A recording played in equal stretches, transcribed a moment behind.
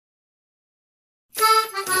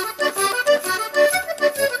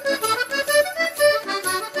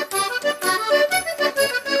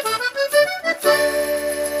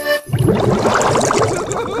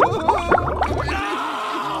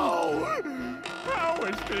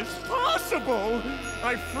is possible?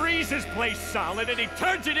 I freeze his place solid and he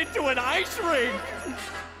turns it into an ice rink.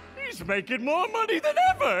 He's making more money than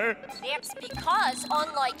ever. That's because,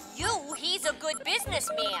 unlike you, he's a good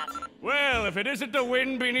businessman. Well, if it isn't the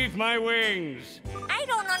wind beneath my wings. I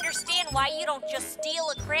don't understand why you don't just steal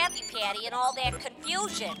a Krabby Patty in all that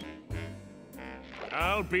confusion.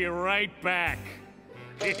 I'll be right back.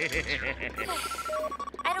 I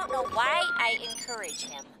don't know why I encourage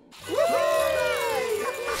him.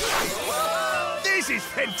 This is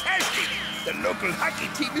fantastic! The local hockey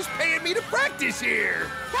team is paying me to practice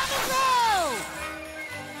here! Coming through!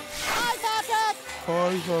 Hi, Patrick!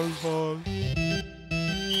 Hi.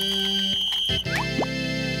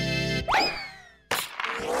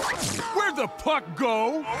 Where'd the puck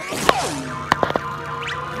go?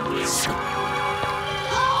 Holy shrimp!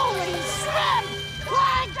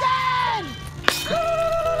 Plankton!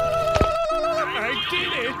 I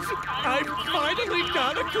did it! I finally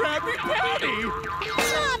got a Krabby Patty!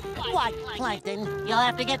 What, Plankton? You'll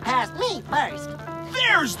have to get past me first.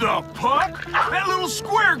 There's the puck! That little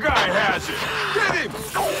square guy has it! Get him!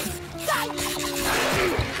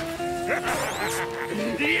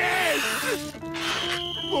 Yes!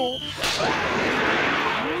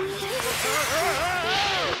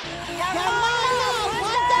 Come on,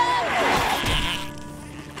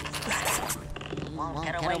 Plankton! Won't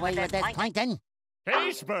get away with this, Plankton.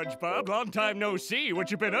 Hey, SpongeBob, long time no see.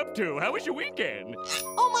 What you been up to? How was your weekend?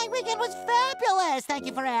 Oh, my weekend was fabulous. Thank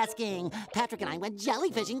you for asking. Patrick and I went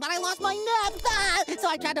jellyfishing, but I lost my net. So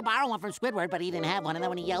I tried to borrow one from Squidward, but he didn't have one. And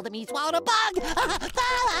then when he yelled at me, he swallowed a bug.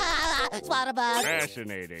 Swallowed a bug.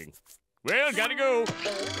 Fascinating. Well, gotta go.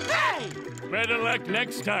 Hey! Better luck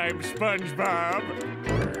next time, SpongeBob.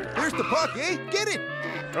 Here's the puck, eh? Get it!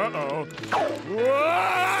 Uh-oh.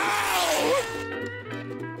 Whoa!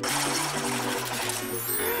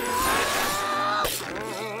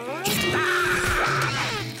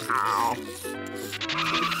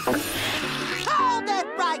 Hold it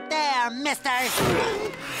right there, mister.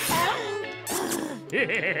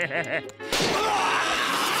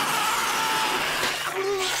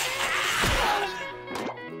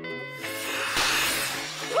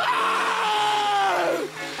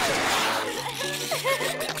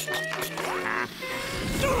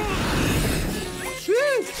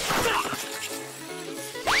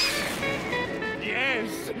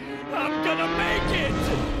 Yes, I'm gonna make it.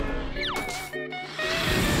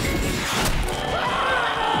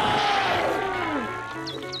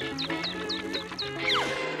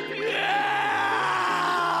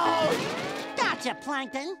 Gotcha,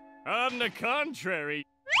 Plankton. On the contrary,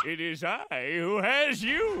 it is I who has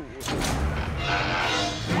you.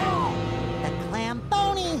 The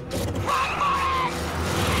Clamboni.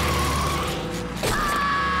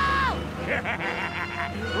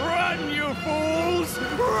 Run, you fools!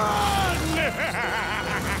 Run!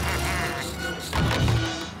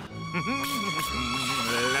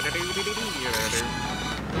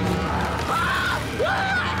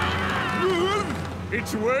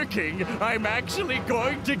 It's working. I'm actually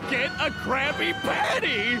going to get a Krabby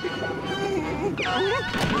Patty.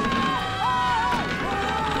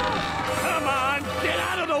 Come on, get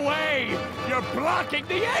out of the way! You're blocking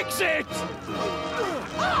the exit!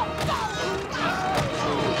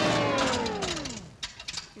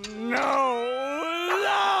 No!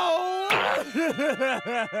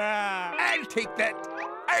 I'll take that.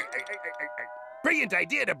 Brilliant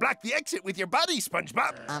idea to block the exit with your body,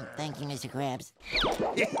 SpongeBob. Thank you, Mr. Krabs.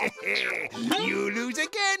 You lose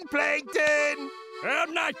again, Plankton.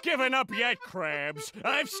 I'm not giving up yet, Krabs.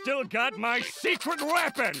 I've still got my secret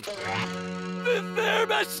weapon! The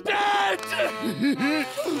thermostat!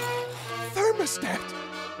 Thermostat?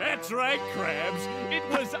 That's right, Krabs. It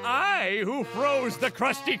was I who froze the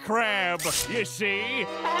Krusty Krab, you see?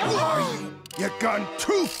 Who are you? You've gone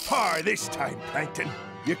too far this time, Plankton.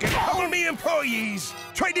 You can pummel me employees,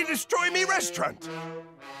 try to destroy me restaurant,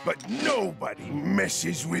 but nobody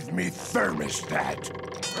messes with me thermostat.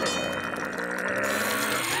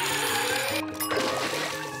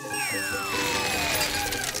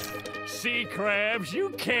 See, Krabs,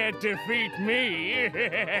 you can't defeat me.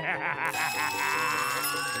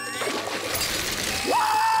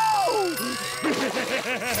 Whoa!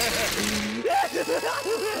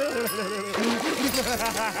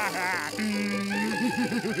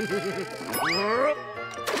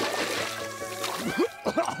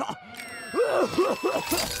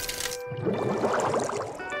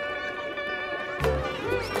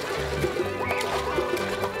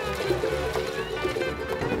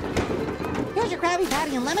 Here's your Krabby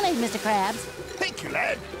Patty and lemonade, Mr. Krabs. Thank you,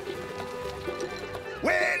 lad.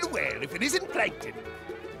 Well, well, if it isn't Plankton.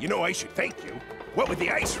 You know I should thank you. What with the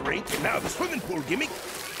ice rink and now the swimming pool gimmick,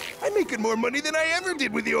 I'm making more money than I ever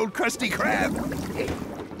did with the old Krusty Krab. Hey,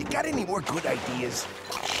 you got any more good ideas?